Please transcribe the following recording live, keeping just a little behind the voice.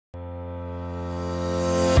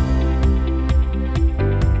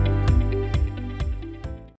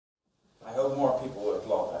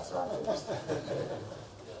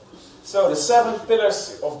So, the 7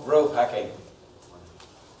 pillars of growth hacking.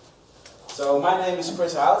 So, my name is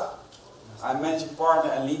Chris Hout. I'm managing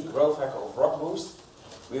partner and lead growth hacker of Rockboost.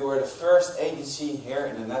 We were the first agency here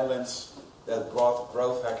in the Netherlands that brought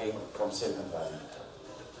growth hacking from Silicon Valley.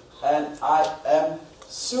 And I am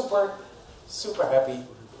super happy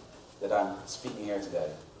that I'm speaking here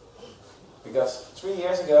today. Because 3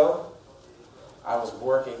 years ago, I was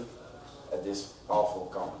working at this awful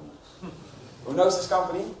company. Who knows this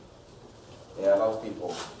company? Yeah, a lot of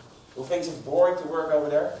people. Who thinks it's boring to work over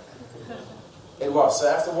there? It was. So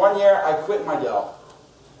after 1 year, I quit my job.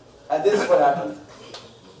 And this is what happened.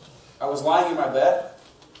 I was lying in my bed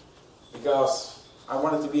because I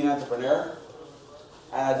wanted to be an entrepreneur.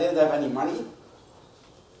 And I didn't have any money.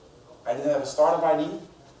 I didn't have a startup ID.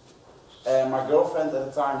 And my girlfriend at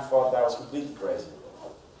the time thought that I was completely crazy.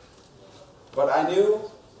 But I knew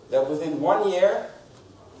that within 1 year,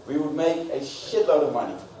 we would make a shitload of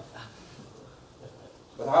money.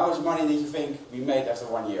 But how much money did you think we made after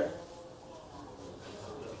 1 year?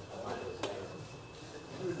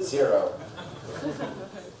 0.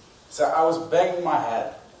 So I was banging my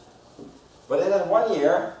head. But in that 1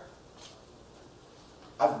 year,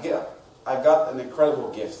 I got an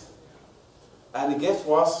incredible gift. And the gift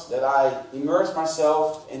was that I immersed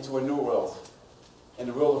myself into a new world. In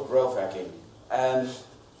the world of growth hacking. And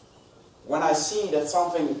when I see that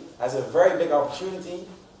something has a very big opportunity,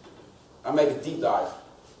 I make a deep dive.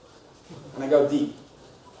 And I go deep.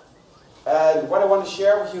 And what I want to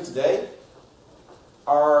share with you today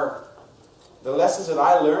are the lessons that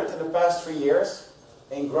I learned in the past 3 years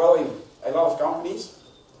in growing a lot of companies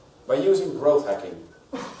by using growth hacking.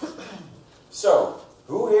 So,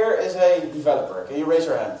 who here is a developer? Can you raise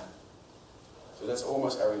your hand? So that's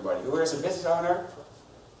almost everybody. Who here is a business owner?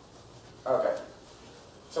 Okay.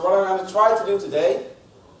 So what I'm going to try to do today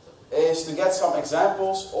is to get some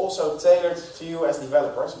examples also tailored to you as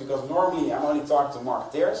developers, because normally I'm only talking to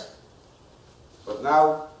marketeers, but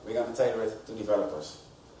now we're going to tailor it to developers.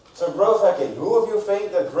 So growth hacking. Who of you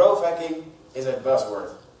think that growth hacking is a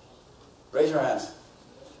buzzword? Raise your hands.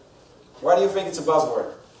 Why do you think it's a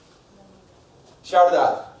buzzword? Shout it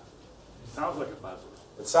out. It sounds like a buzzword.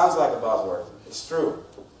 It sounds like a buzzword. It's true.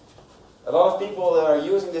 A lot of people that are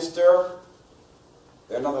using this term,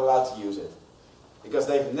 they're not allowed to use it. Because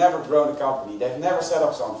they've never grown a company. They've never set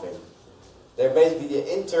up something. They're basically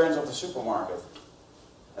the interns of the supermarket.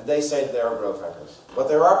 And they say that they are growth hackers. But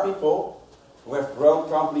there are people who have grown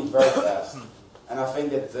companies very fast. And I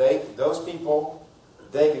think that those people,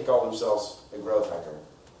 they can call themselves a growth hacker.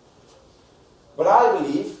 But I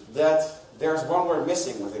believe that there's one word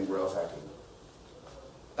missing within growth hacking.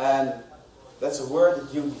 And that's a word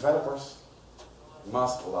that you developers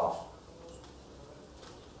must love.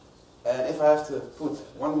 And if I have to put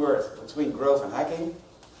one word between growth and hacking,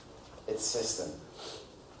 it's system.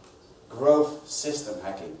 Growth system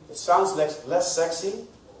hacking. It sounds less sexy,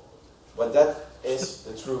 but that is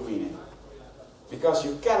the true meaning. Because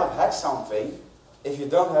you cannot hack something if you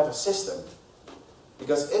don't have a system.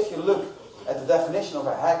 Because if you look at the definition of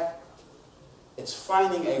a hack, it's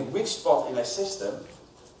finding a weak spot in a system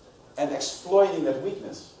and exploiting that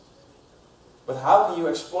weakness. But how can you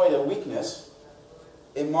exploit a weakness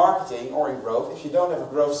in marketing or in growth if you don't have a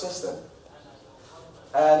growth system?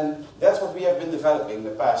 And that's what we have been developing in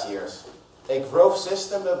the past years. A growth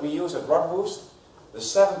system that we use at Rockboost, the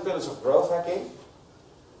 7 pillars of growth hacking.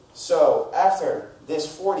 So after this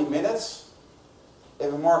 40 minutes,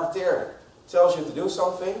 if a marketeer tells you to do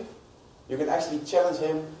something, you can actually challenge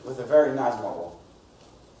him with a very nice model.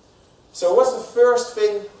 So what's the first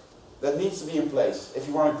thing that needs to be in place if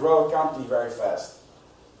you want to grow a company very fast?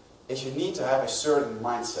 Is you need to have a certain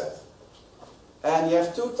mindset. And you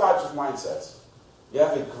have 2 types of mindsets. You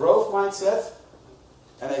have a growth mindset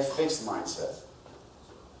and a fixed mindset.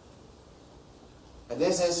 And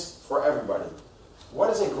this is for everybody.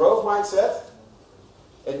 What is a growth mindset?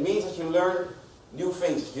 It means that you learn new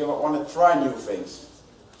things. You want to try new things.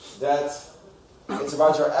 That it's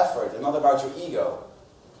about your effort and not about your ego.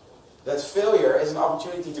 That failure is an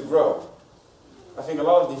opportunity to grow. I think a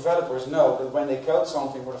lot of developers know that when they code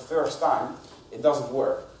something for the first time, it doesn't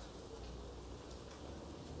work.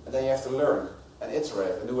 And then you have to learn and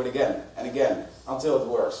iterate and do it again and again until it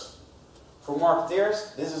works. For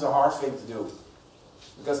marketeers, this is a hard thing to do.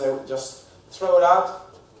 Because they just throw it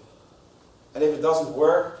out, and if it doesn't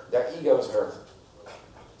work, their ego is hurt.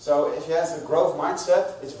 So if you have a growth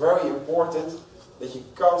mindset, it's very important that you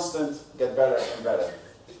constantly get better and better.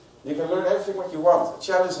 You can learn everything what you want. A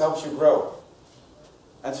challenge helps you grow.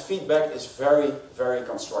 And feedback is very, very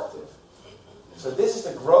constructive. So this is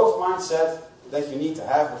the growth mindset that you need to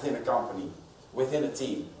have within a company, within a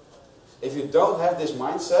team. if you don't have this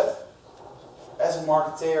mindset, as a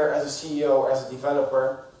marketer, as a CEO, as a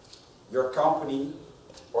developer, your company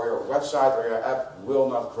or your website or your app will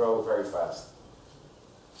not grow very fast.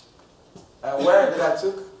 And where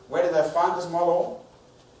did I find this model?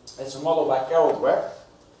 It's a model by Carol Dweck,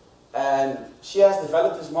 and she has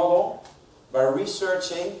developed this model by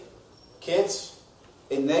researching kids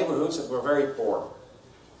in neighborhoods that were very poor.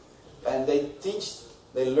 And they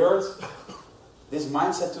learned this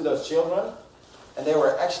mindset to those children, and they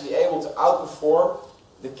were actually able to outperform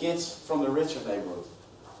the kids from the richer neighborhood.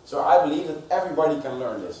 So I believe that everybody can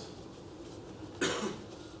learn this.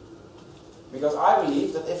 Because I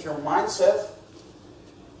believe that if you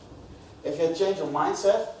change your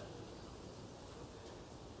mindset,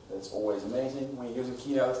 that's always amazing when you're using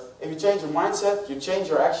Keynote. If you change your mindset, you change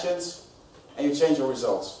your actions, and you change your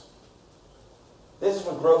results. This is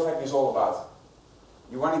what growth hacking is all about.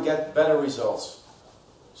 You want to get better results.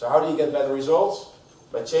 So how do you get better results?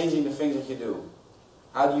 By changing the things that you do.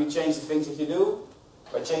 How do you change the things that you do?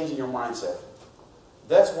 By changing your mindset.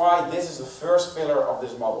 That's why this is the first pillar of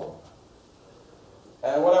this model.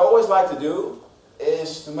 And what I always like to do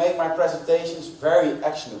is to make my presentations very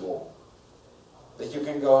actionable. That you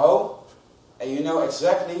can go home and you know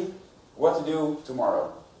exactly what to do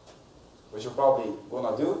tomorrow. Which you probably will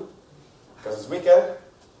not do, because it's weekend.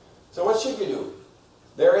 So what should you do?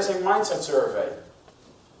 There is a mindset survey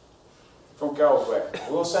from Carol Dweck.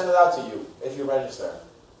 We'll send it out to you if you register.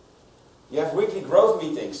 You have weekly growth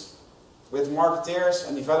meetings with marketeers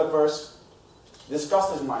and developers.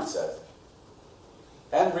 Discuss this mindset.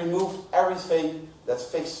 And remove everything that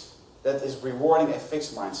is rewarding a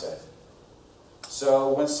fixed mindset.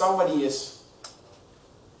 So when somebody is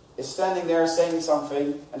standing there saying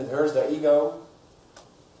something and it hurts their ego,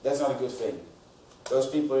 that's not a good thing. Those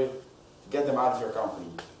people, get them out of your company.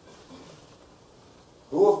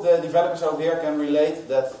 Who of the developers over here can relate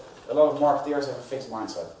that a lot of marketeers have a fixed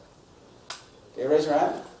mindset? Can you raise your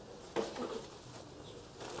hand?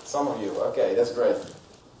 Some of you. Okay, that's great.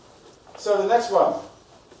 So the next one.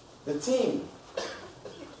 The team.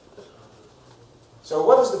 So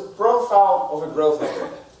what is the profile of a growth hacker?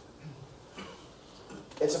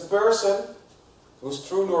 It's a person whose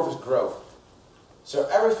true north is growth. So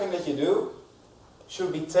everything that you do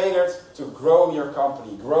should be tailored to growing your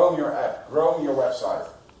company, growing your app, growing your website.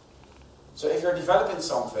 So if you're developing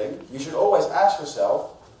something, you should always ask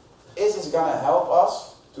yourself, is this going to help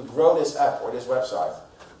us to grow this app or this website?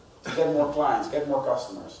 To get more clients, get more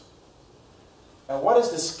customers. And what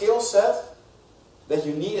is the skill set that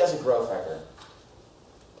you need as a growth hacker?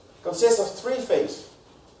 It consists of three things.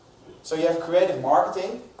 So you have creative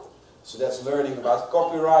marketing, so that's learning about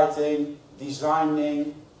copywriting,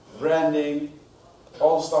 designing, branding,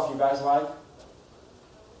 all the stuff you guys like.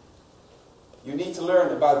 You need to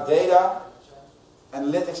learn about data,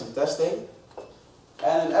 analytics and testing.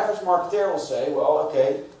 And an average marketer will say, well,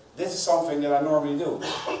 okay, this is something that I normally do.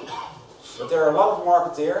 But there are a lot of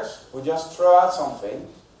marketers who just throw out something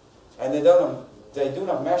and they do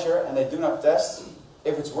not measure and they do not test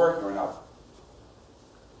if it's working or not.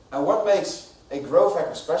 And what makes a growth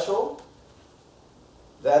hacker special?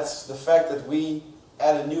 That's the fact that we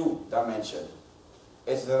add a new dimension.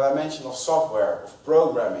 It's the dimension of software, of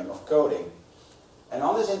programming, of coding. And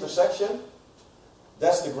on this intersection,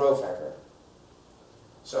 that's the growth hacker.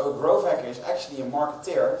 So a growth hacker is actually a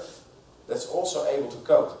marketer that's also able to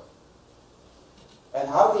code. And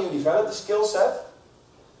how do you develop the skill set?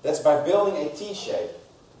 That's by building a T-shape.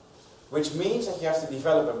 Which means that you have to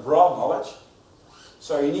develop a broad knowledge.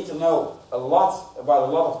 So you need to know a lot about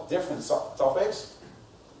a lot of different topics.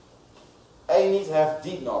 And you need to have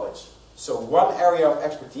deep knowledge. So one area of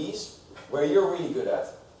expertise where you're really good at.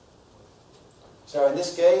 So in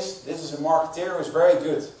this case, this is a marketer who is very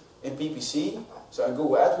good in PPC, so in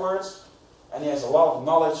Google AdWords, and he has a lot of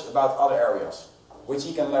knowledge about other areas, which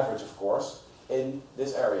he can leverage, of course, in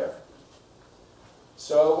this area.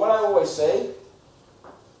 So what I always say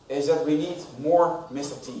is that we need more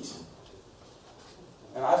Mr. T's.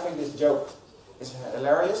 And I think this joke is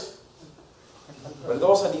hilarious, but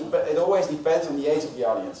it always depends on the age of the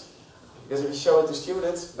audience. Because if you show it to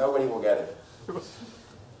students, nobody will get it.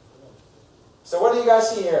 So what do you guys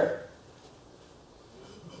see here?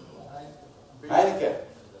 Heineken.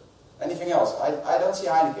 Anything else? I don't see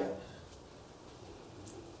Heineken.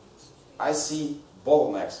 I see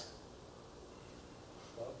bottlenecks.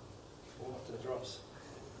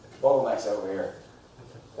 Bottlenecks over here.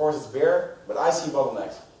 Of course it's beer, but I see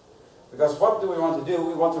bottlenecks. Because what do we want to do?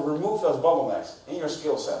 We want to remove those bottlenecks in your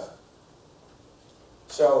skill set.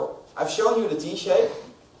 So, I've shown you the T-shape,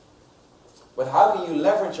 but how do you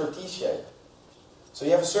leverage your T-shape? So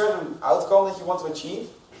you have a certain outcome that you want to achieve,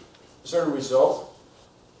 a certain result,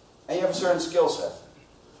 and you have a certain skill set.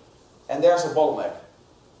 And there's a bottleneck.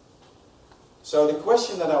 So the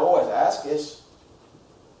question that I always ask is,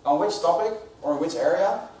 on which topic or in which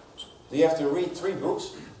area do you have to read 3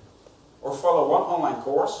 books or follow 1 online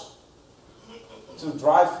course to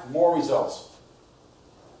drive more results?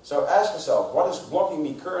 So ask yourself, what is blocking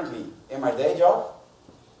me currently in my day job?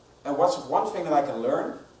 And what's one thing that I can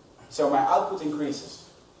learn so my output increases?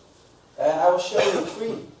 And I will show you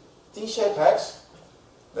 3 T-shaped hacks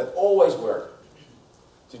that always work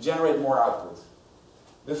to generate more output.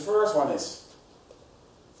 The first one is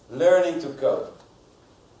learning to code.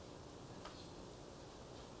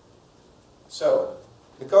 So,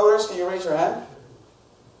 the coders, can you raise your hand?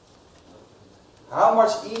 How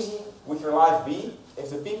much easier would your life be if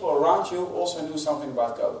the people around you also knew something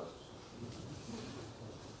about code?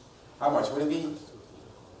 How much? Would it be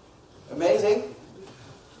amazing?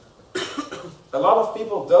 A lot of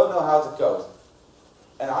people don't know how to code.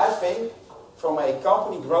 And I think, from a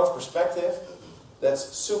company growth perspective, that's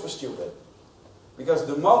super stupid. Because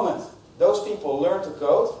the moment those people learn to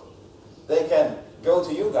code, they can go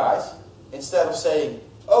to you guys, instead of saying,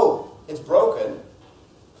 oh, it's broken,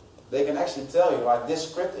 they can actually tell you, like, this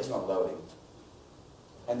script is not loading.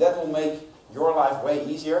 And that will make your life way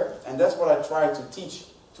easier. And that's what I try to teach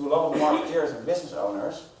to a lot of marketeers and business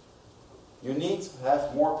owners. You need to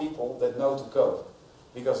have more people that know to code.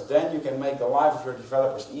 Because then you can make the life of your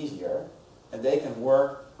developers easier, and they can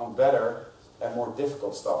work on better and more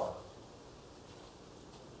difficult stuff.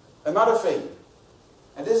 Another thing,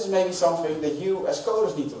 and this is maybe something that you as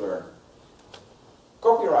coders need to learn.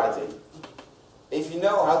 Copywriting. If you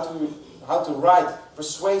know how to write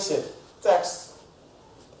persuasive text,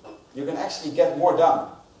 you can actually get more done.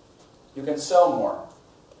 You can sell more.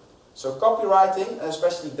 So copywriting, and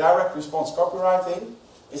especially direct response copywriting,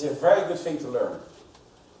 is a very good thing to learn.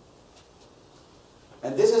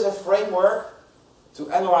 And this is a framework to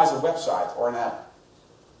analyze a website or an app.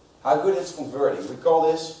 How good it's converting. We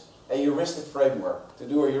call this a heuristic framework, to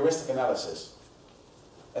do a heuristic analysis.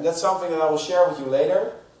 And that's something that I will share with you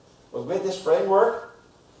later. But with this framework,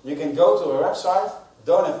 you can go to a website,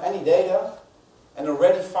 don't have any data, and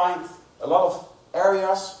already find a lot of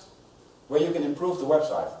areas where you can improve the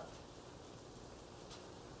website.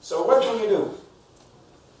 So what can you do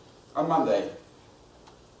on Monday?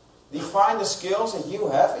 Define the skills that you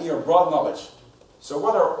have in your broad knowledge. So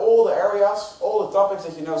what are all the areas, all the topics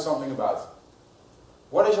that you know something about?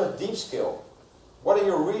 What is your deep skill? What are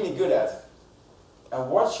you really good at? And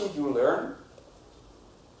what should you learn?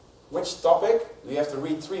 Which topic do you have to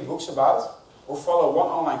read 3 books about or follow 1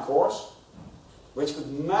 online course, which could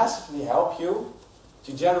massively help you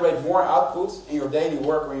to generate more output in your daily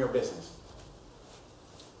work or in your business?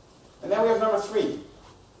 And then we have number 3,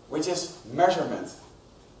 which is measurement.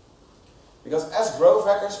 Because as growth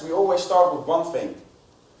hackers, we always start with one thing.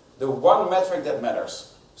 The one metric that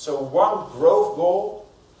matters. So one growth goal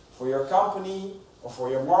for your company, or for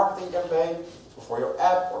your marketing campaign, or for your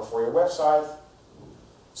app, or for your website.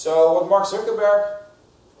 So what Mark Zuckerberg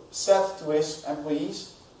said to his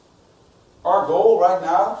employees, our goal right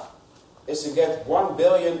now is to get 1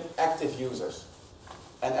 billion active users.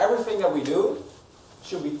 And everything that we do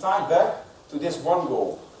should be tied back to this one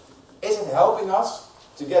goal. Is it helping us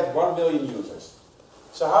to get 1 billion users?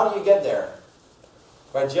 So how do you get there?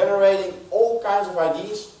 By generating all kinds of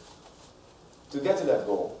ideas to get to that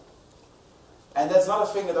goal. And that's not a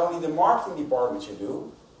thing that only the marketing department should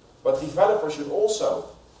do, but developers should also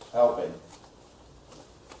help in.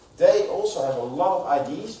 They also have a lot of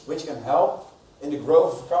ideas which can help in the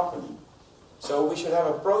growth of a company. So we should have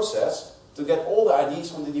a process to get all the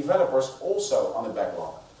ideas from the developers also on the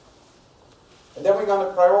backlog. And then we're going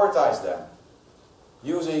to prioritize them.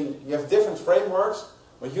 You have different frameworks,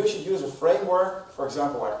 but you should use a framework, for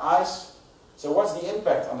example, like ICE. So what's the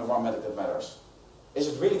impact on the one metric that matters? Is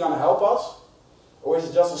it really going to help us? Or is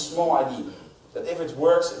it just a small idea? That if it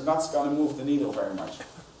works, it's not going to move the needle very much.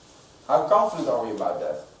 How confident are we about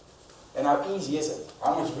that? And how easy is it?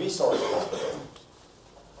 How much resources is it?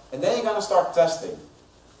 And then you're going to start testing.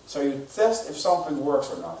 So you test if something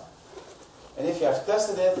works or not. And if you have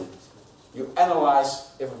tested it, you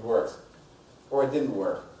analyze if it worked or it didn't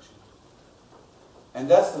work. And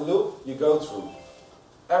that's the loop you go through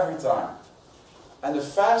every time. And the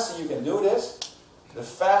faster you can do this, the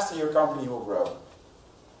faster your company will grow.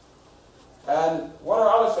 And what are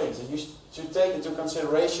other things that you should take into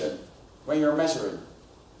consideration when you're measuring?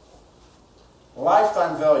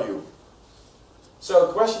 Lifetime value. So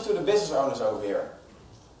a question to the business owners over here.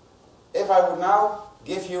 If I would now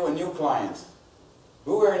give you a new client,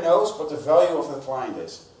 Who here knows what the value of the client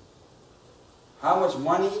is? How much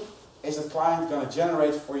money is the client going to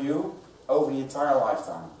generate for you over the entire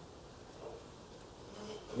lifetime?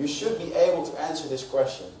 You should be able to answer this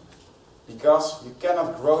question, because you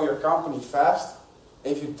cannot grow your company fast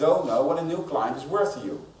if you don't know what a new client is worth to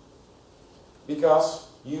you. Because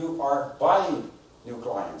you are buying new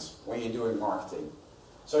clients when you're doing marketing.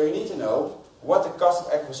 So you need to know what the cost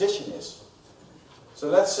of acquisition is. So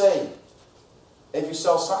let's say, if you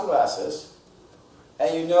sell sunglasses,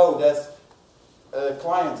 and you know that a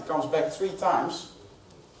client comes back 3 times,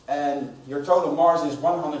 and your total margin is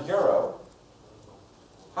 €100,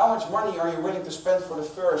 how much money are you willing to spend for the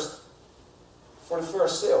first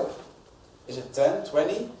sale? Is it 10,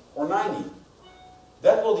 20, or 90?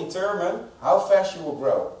 That will determine how fast you will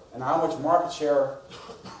grow and how much market share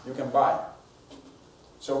you can buy.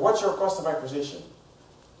 So what's your cost of acquisition?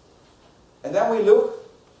 And then we look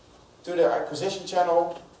to the acquisition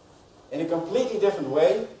channel in a completely different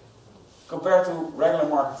way compared to regular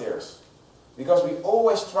marketeers. Because we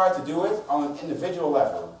always try to do it on an individual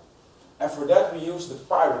level. And for that we use the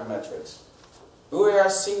pirate metrics. Who here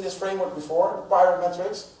has seen this framework before, the pirate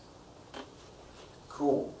metrics?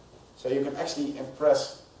 Cool. So you can actually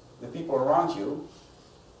impress the people around you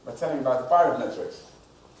by telling about the pirate metrics.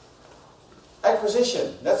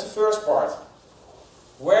 Acquisition, that's the first part.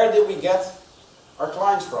 Where did we get our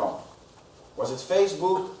clients from? Was it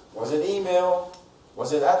Facebook? Was it email?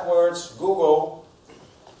 Was it AdWords? Google?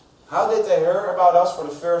 How did they hear about us for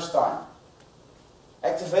the first time?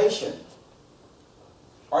 Activation.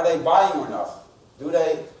 Are they buying or not? Do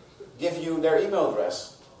they give you their email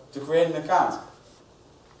address to create an account?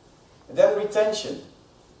 And then retention.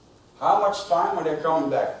 How much time are they coming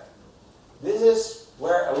back? This is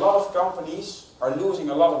where a lot of companies are losing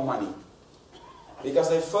a lot of money. Because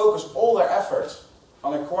they focus all their efforts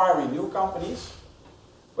on acquiring new companies,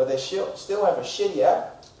 but they still have a shitty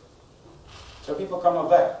app, so people come not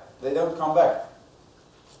back. They don't come back.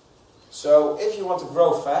 So if you want to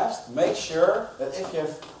grow fast, make sure that if you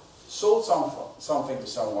have sold something to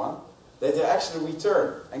someone, that they actually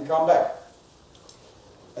return and come back.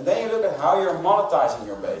 And then you look at how you're monetizing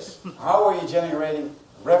your base. How are you generating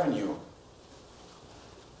revenue?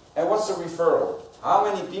 And what's the referral? How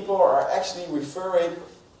many people are actually referring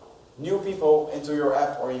new people into your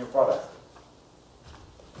app or your product?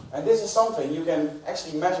 And this is something you can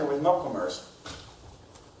actually measure with nopCommerce.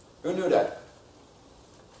 Who knew that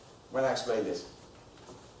when I explained this?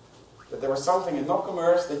 That there was something in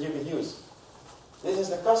nopCommerce that you could use. This is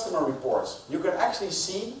the customer reports. You can actually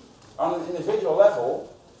see on an individual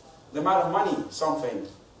level the amount of money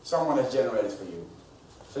someone has generated for you.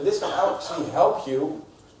 So this can actually help you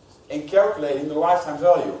in calculating the lifetime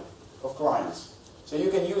value of clients. So you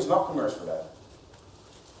can use nopCommerce for that.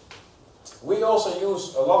 We also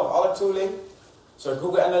use a lot of other tooling. So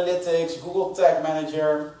Google Analytics, Google Tag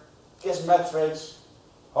Manager, Kissmetrics,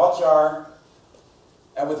 Hotjar.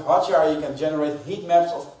 And with Hotjar you can generate heat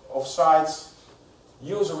maps of sites,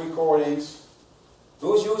 user recordings.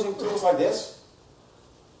 Who's using tools like this?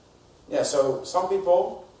 Yeah, so some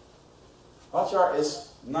people, Hotjar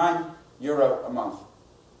is €9 a month.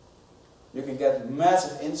 You can get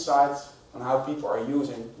massive insights on how people are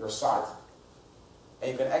using your site.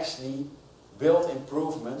 And you can actually build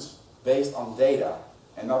improvements based on data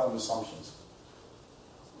and not on assumptions.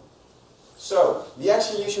 So, the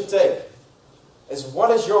action you should take is,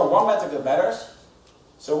 what is your one metric that matters?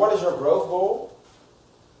 So what is your growth goal?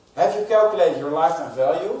 Have you calculated your lifetime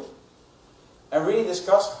value? And really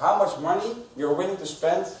discuss how much money you're willing to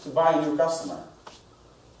spend to buy a new customer.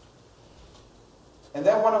 And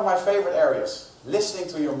then one of my favorite areas, listening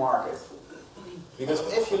to your market. Because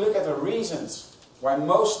if you look at the reasons why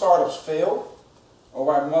most startups fail, or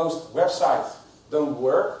why most websites don't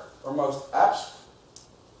work, or most apps,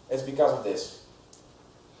 it's because of this.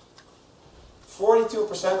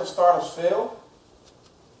 42% of startups fail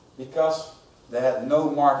because they had no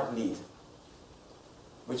market need.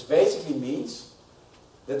 Which basically means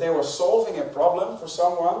that they were solving a problem for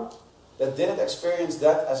someone that didn't experience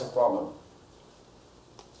that as a problem.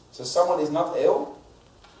 So someone is not ill,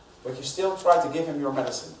 but you still try to give him your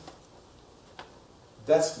medicine.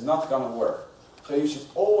 That's not going to work. So you should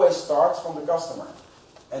always start from the customer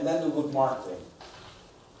and then do good marketing.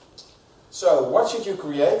 So what should you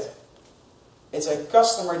create? It's a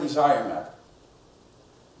customer desire map.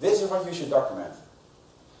 This is what you should document.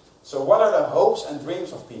 So what are the hopes and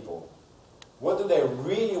dreams of people? What do they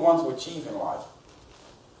really want to achieve in life?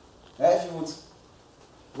 Now, if you would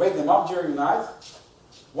wake them up during the night,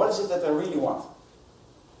 what is it that they really want?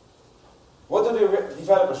 What do the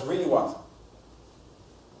developers really want?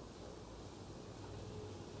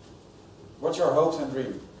 What's your hopes and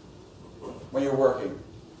dream when you're working?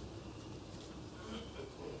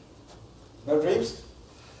 No dreams?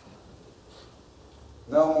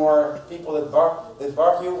 No more people that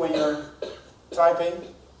bark you when you're typing?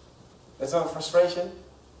 That's not a frustration?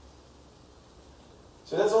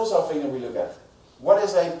 So that's also a thing that we look at. What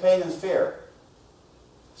is a pain and fear?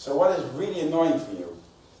 So what is really annoying for you?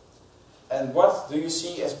 And what do you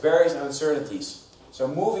see as barriers and uncertainties? So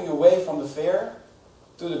moving away from the fear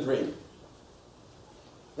to the dream.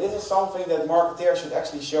 This is something that marketeers should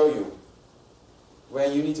actually show you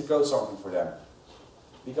when you need to code something for them.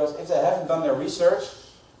 Because if they haven't done their research,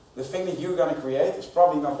 the thing that you're going to create is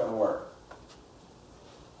probably not going to work.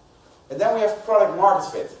 And then we have product market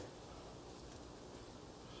fit.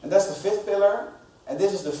 And that's the fifth pillar. And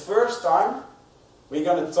this is the first time we're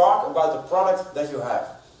going to talk about the product that you have.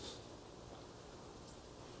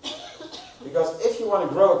 Because if you want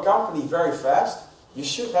to grow a company very fast, you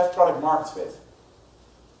should have product market fit.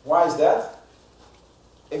 Why is that?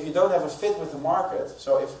 If you don't have a fit with the market,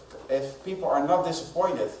 so if people are not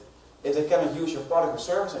disappointed, if they cannot use your product or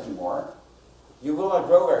service anymore, you will not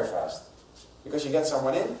grow very fast. Because you get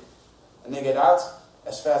someone in, and they get out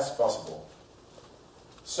as fast as possible.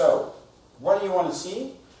 So, what you want to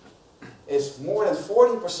see is more than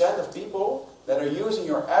 40% of people that are using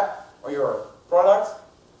your app or your product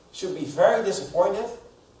should be very disappointed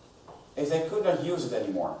if they could not use it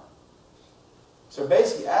anymore. So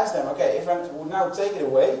basically ask them, okay, if I would now take it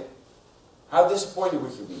away, how disappointed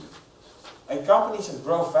would you be? And companies that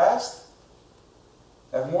grow fast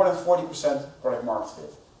have more than 40% product market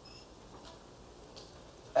fit.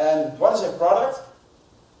 And what is a product?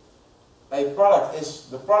 A product is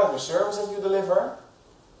the product or service that you deliver,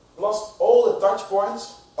 plus all the touch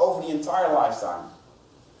points over the entire lifetime.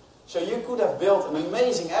 So you could have built an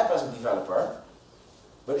amazing app as a developer,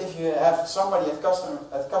 but if you have somebody at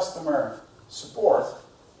customer support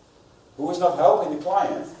who is not helping the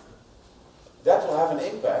client, that will have an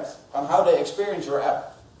impact on how they experience your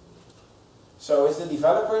app. So it's the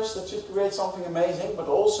developers that should create something amazing, but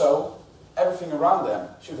also everything around them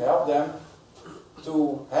should help them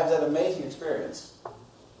to have that amazing experience.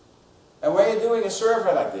 And when you're doing a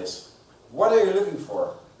survey like this, what are you looking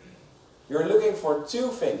for? You're looking for two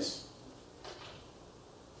things.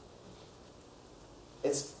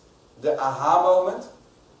 It's the aha moment.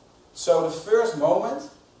 So the first moment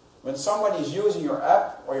when somebody is using your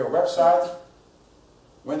app or your website,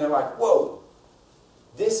 when they're like, whoa,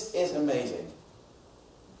 this is amazing.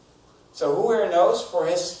 So who here knows for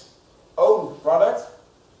his own product,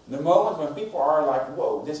 the moment when people are like,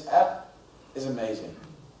 whoa, this app is amazing.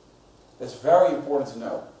 That's very important to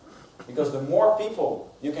know. Because the more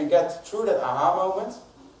people you can get through that aha moment,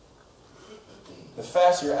 the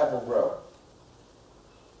faster your app will grow.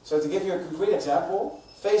 So to give you a concrete example,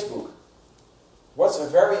 Facebook. What's a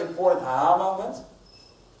very important aha moment?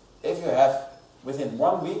 If you have, within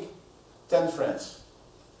 1 week, 10 friends.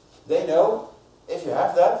 They know, if you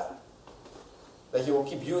have that you will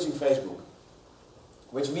keep using Facebook.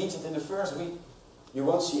 Which means that in the first week, you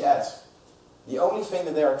won't see ads. The only thing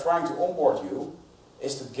that they are trying to onboard you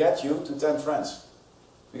is to get you to 10 friends.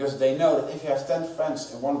 Because they know that if you have 10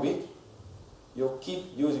 friends in 1 week, you'll keep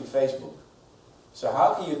using Facebook. So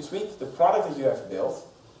how can you tweak the product that you have built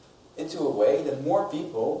into a way that more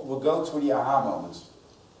people will go through the aha moments?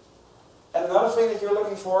 And another thing that you're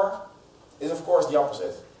looking for is, of course, the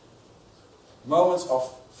opposite. Moments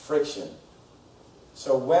of friction.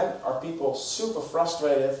 So when are people super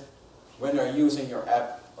frustrated when they're using your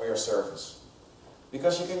app or your service?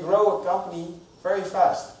 Because you can grow a company very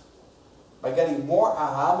fast by getting more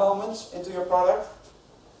aha moments into your product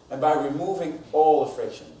and by removing all the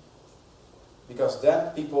friction. Because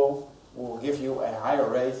then people will give you a higher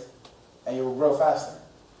rate and you will grow faster.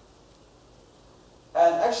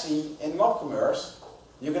 And actually, in nopCommerce,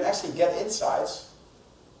 you can actually get insights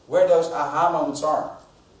where those aha moments are.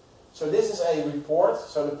 So this is a report,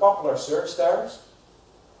 so the popular search terms.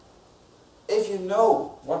 If you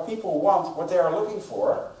know what people want, what they are looking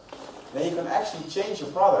for, then you can actually change your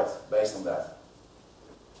product based on that.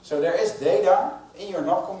 So there is data in your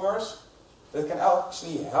nopCommerce that can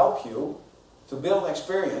actually help you to build an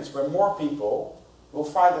experience where more people will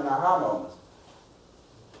find an aha moment.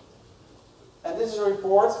 And this is a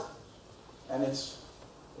report, and it's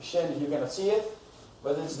a shame that you cannot see it,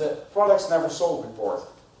 but it's the Products Never Sold report.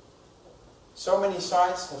 So many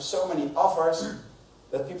sites have so many offers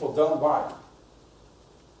that people don't buy.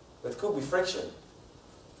 That could be friction.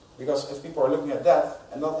 Because if people are looking at that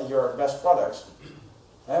and not at your best products,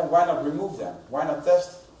 why not remove them? Why not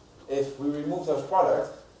test if we remove those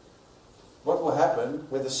products, what will happen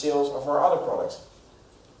with the sales of our other products?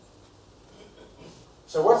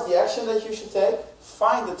 So what's the action that you should take?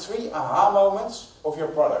 Find the 3 aha moments of your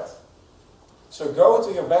product. So go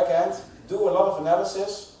into your back end, do a lot of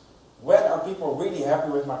analysis. When are people really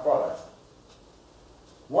happy with my product?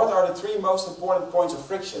 What are the 3 most important points of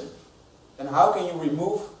friction? And how can you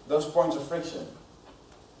remove those points of friction?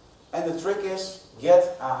 And the trick is,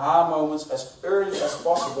 get aha moments as early as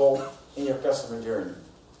possible in your customer journey.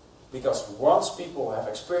 Because once people have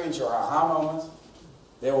experienced your aha moment,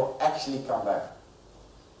 they will actually come back.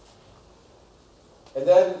 And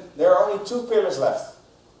then there are only 2 pillars left.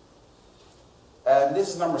 And this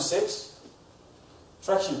is number 6,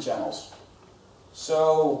 traction channels.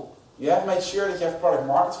 So you have made sure that you have product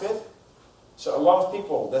market fit. So a lot of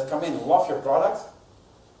people that come in love your product.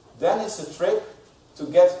 Then it's the trick to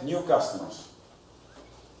get new customers.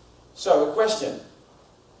 So a question,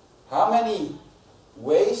 how many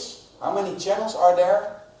ways, how many channels are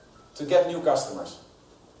there to get new customers?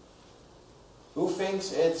 Who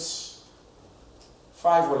thinks it's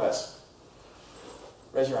 5 or less?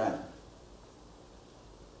 Raise your hand.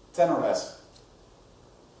 10 or less?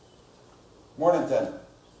 More than 10?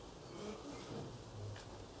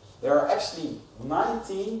 There are actually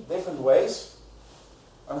 19 different ways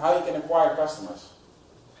on how you can acquire customers.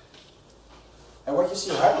 And what you see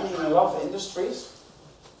happening in a lot of industries,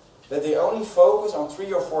 that they only focus on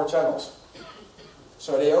 3 or 4 channels.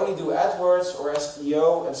 So they only do AdWords or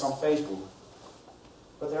SEO and some Facebook.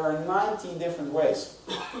 But there are 19 different ways.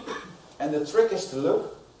 And the trick is to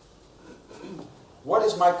look, what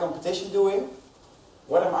is my competition doing?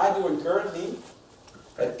 What am I doing currently?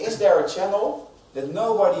 And is there a channel that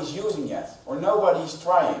nobody is using yet, or nobody is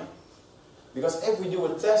trying? Because if we do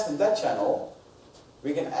a test in that channel,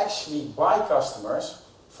 we can actually buy customers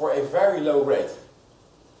for a very low rate.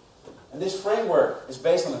 And this framework is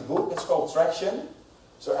based on a book, it's called Traction.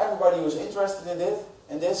 So everybody who's interested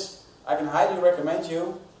in this, I can highly recommend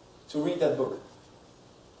you to read that book.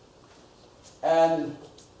 And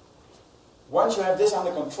once you have this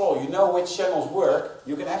under control, you know which channels work,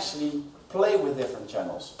 you can actually play with different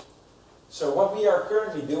channels. So what we are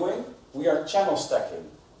currently doing, we are channel stacking,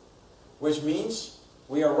 which means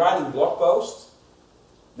we are writing blog posts,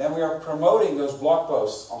 then we are promoting those blog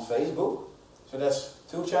posts on Facebook, so that's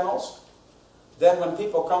 2 channels. Then when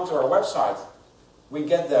people come to our website, we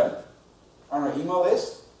get them on our email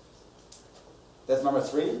list, that's number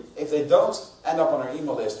 3. If they don't end up on our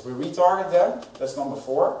email list, we retarget them, that's number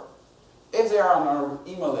 4. If they are on our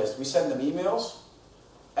email list, we send them emails,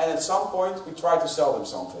 and at some point we try to sell them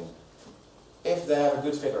something, if they have a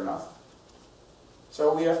good fit or not.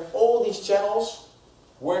 So we have all these channels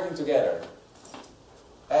working together.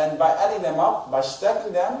 And by adding them up, by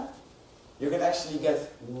stacking them, you can actually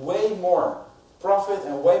get way more profit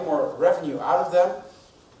and way more revenue out of them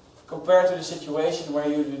compared to the situation where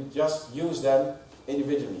you just use them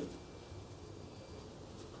individually.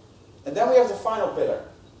 And then we have the final pillar,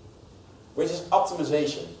 which is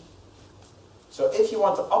optimization. So if you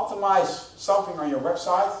want to optimize something on your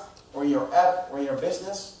website, or your app, or your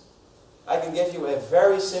business, I can give you a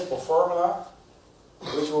very simple formula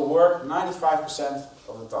which will work 95%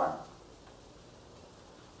 of the time.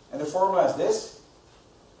 And the formula is this.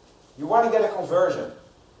 You want to get a conversion.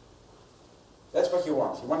 That's what you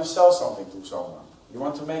want. You want to sell something to someone. You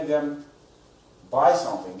want to make them buy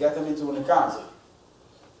something, get them into an account.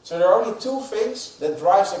 So there are only 2 things that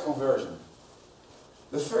drives a conversion.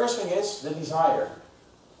 The first thing is the desire.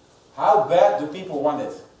 How bad do people want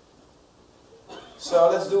it? So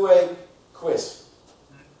let's do a quiz.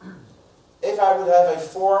 If I would have a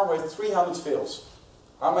form with 300 fields,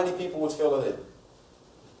 how many people would fill it in?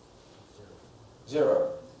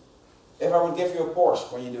 0. If I would give you a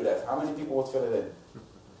Porsche when you do that, how many people would fill it in?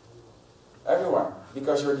 Everyone,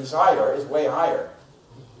 because your desire is way higher.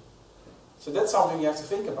 So that's something you have to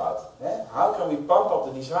think about. Eh? How can we pump up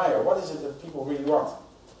the desire? What is it that people really want?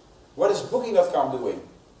 What is Booking.com doing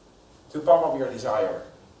to pump up your desire?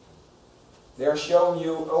 They are showing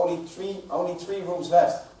you only three rooms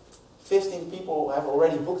left. 15 people have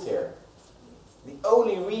already booked here. The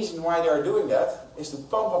only reason why they are doing that is to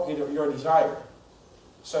pump up your desire,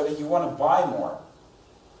 so that you want to buy more.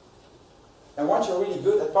 And once you're really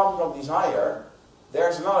good at pumping up desire,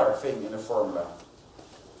 there's another thing in the formula.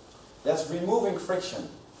 That's removing friction.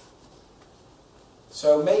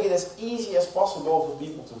 So make it as easy as possible for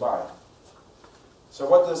people to buy. So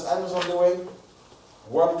what is Amazon doing?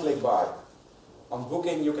 One-click buy. On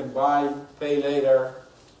Booking you can buy, pay later.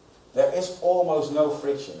 There is almost no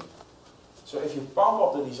friction. So if you pump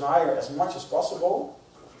up the desire as much as possible,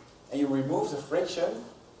 and you remove the friction,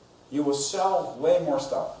 you will sell way more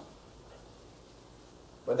stuff.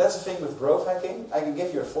 But that's the thing with growth hacking. I can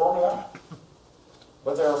give you a formula.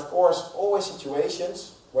 But there are, of course, always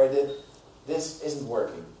situations where this isn't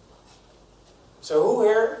working. So who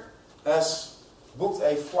here has booked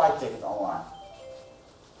a flight ticket online?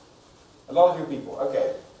 A lot of you people,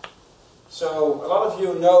 okay. So a lot of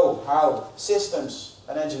you know how systems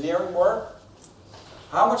and engineering work.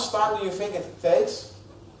 How much time do you think it takes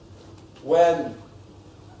when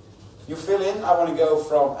you fill in, I want to go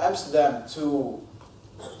from Amsterdam to,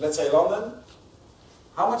 let's say, London.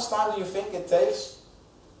 How much time do you think it takes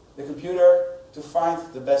the computer to find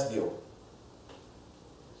the best deal?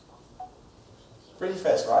 Pretty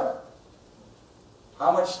fast, right?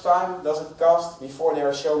 How much time does it cost before they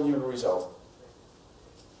are showing you the result?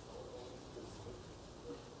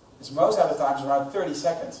 It's most of the times around 30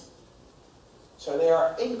 seconds. So they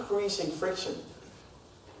are increasing friction.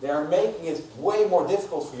 They are making it way more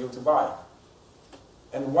difficult for you to buy.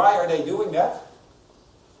 And why are they doing that?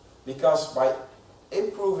 Because by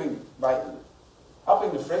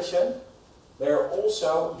upping the friction, they are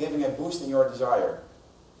also giving a boost in your desire.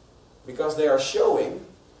 Because they are showing,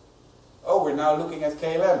 oh, we're now looking at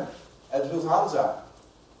KLM, at Lufthansa,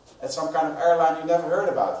 at some kind of airline you never heard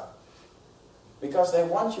about. Because they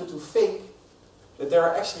want you to think that they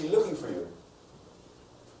are actually looking for you.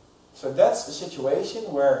 So that's the situation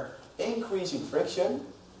where increasing friction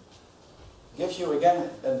gives you again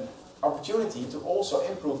an opportunity to also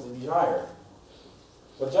improve the desire.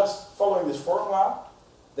 But just following this formula,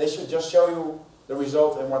 they should just show you the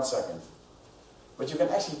result in 1 second. But you can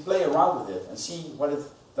actually play around with it and see what it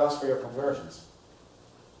does for your conversions.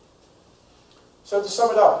 So to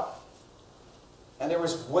sum it up, and there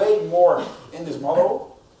is way more in this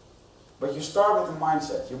model, but you start with the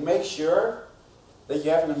mindset. You make sure that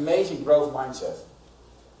you have an amazing growth mindset.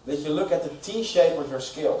 That you look at the T-shape of your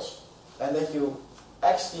skills. And that you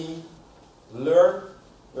actually learn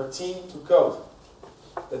your team to code.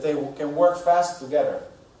 That they can work fast together.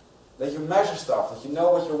 That you measure stuff. That you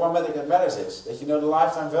know what your one metric that matters is. That you know the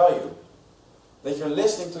lifetime value. That you're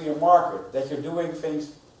listening to your market. That you're doing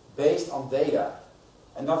things based on data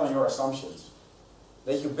and not on your assumptions.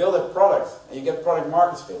 That you build a product and you get product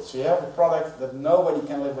market fit. So you have a product that nobody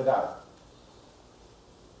can live without.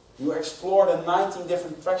 You explore the 19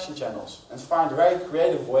 different traction channels and find very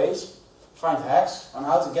creative ways, find hacks on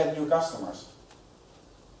how to get new customers.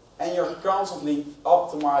 And you're constantly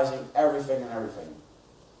optimizing everything and everything.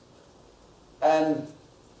 And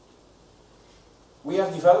we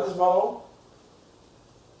have developed this model.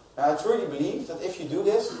 And I truly believe that if you do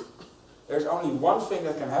this, there's only one thing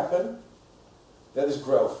that can happen. That is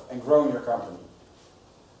growth and growing your company.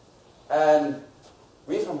 And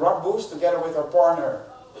we from Rockboost, together with our partner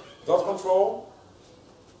Control,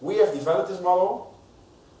 we have developed this model,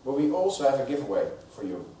 but we also have a giveaway for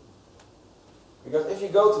you. Because if you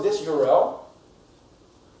go to this URL,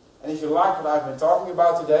 and if you like what I've been talking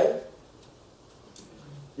about today,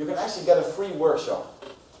 you can actually get a free workshop.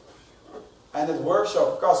 And that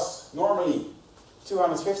workshop costs normally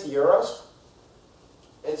 250 euros.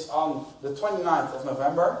 It's on the 29th of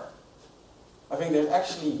November. I think there's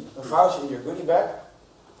actually a voucher in your goodie bag.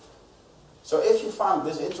 So if you found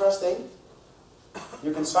this interesting,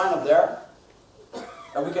 you can sign up there.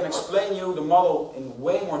 And we can explain you the model in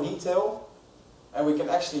way more detail. And we can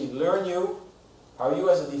actually learn you how you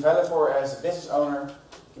as a developer, as a business owner,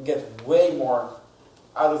 can get way more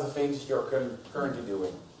out of the things you're currently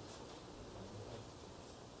doing.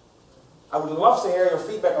 I would love to hear your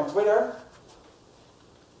feedback on Twitter.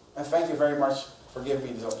 And thank you very much for giving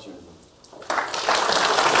me this opportunity.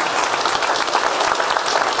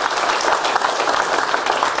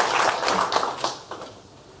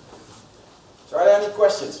 So are there any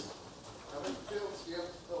questions? How many fields do you have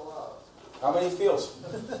to fill out? How many fields?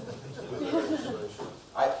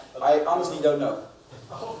 I honestly don't know.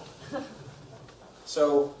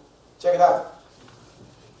 So check it out.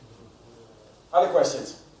 Other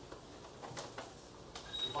questions?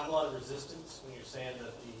 You find a lot of resistance when you're saying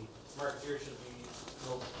that the marketeer should be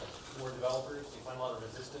more developers. Do you find a lot of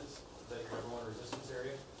resistance that you're number one resistance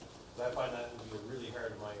area? Because I find that would be really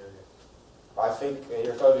hard in my area. I think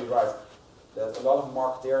you're totally right. That a lot of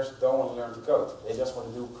marketeers don't want to learn to code. They just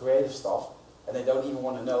want to do creative stuff, and they don't even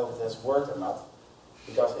want to know if it has worked or not.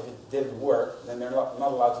 Because if it didn't work, then they're not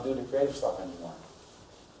allowed to do the creative stuff anymore.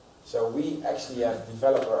 So we actually have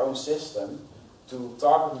developed our own system to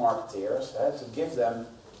target marketeers, to give them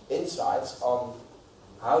insights on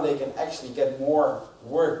how they can actually get more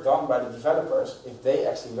work done by the developers if they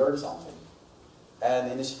actually learn something.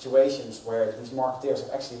 And in the situations where these marketeers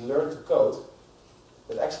have actually learned to code,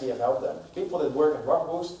 that actually have helped them. People that work at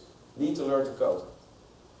Rockboost need to learn to code.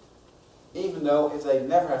 Even though if they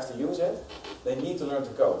never have to use it, they need to learn to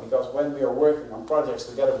code, because when we are working on projects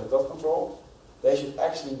together with dot control, they should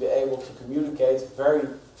actually be able to communicate very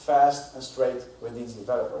fast and straight with these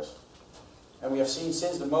developers. And we have seen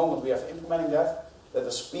since the moment we have implementing that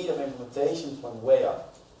the speed of implementation went way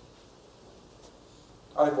up.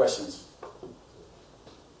 Other questions?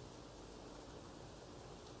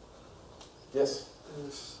 Yes?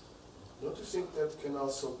 Don't you think that can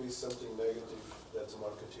also be something negative that the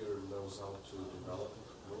marketeer knows how to develop?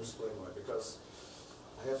 I'll explain why. Because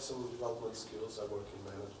I have some development skills. I work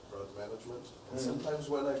in product management. And sometimes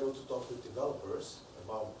when I go to talk with developers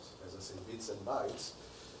about, as I say, bits and bytes,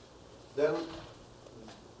 then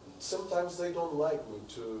sometimes they don't like me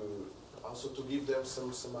to also to give them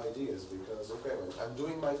some ideas, because, okay, man, I'm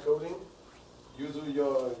doing my coding, you do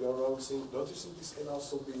your own thing. Don't you think this can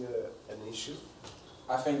also be an issue?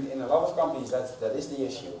 I think in a lot of companies that is the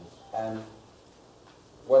issue. And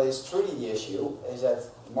what is truly the issue is that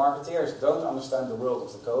marketeers don't understand the world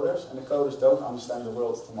of the coders, and the coders don't understand the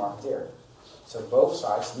world of the marketeer. So both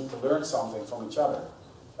sides need to learn something from each other.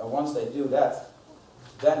 And once they do that,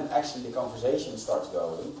 then actually the conversation starts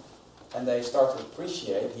going, and they start to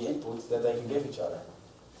appreciate the input that they can give each other.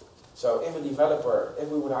 So if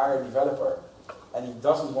we would hire a developer, and he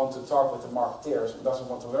doesn't want to talk with the marketeers and doesn't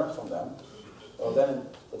want to learn from them, well then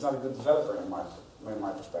it's not a good developer in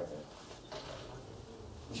my perspective.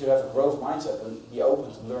 You should have a growth mindset and be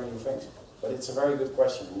open to learn new things. But it's a very good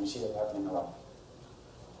question, and we see that happening a lot.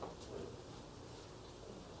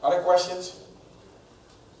 Other questions?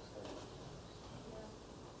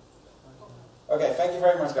 Okay, thank you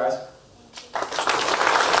very much, guys.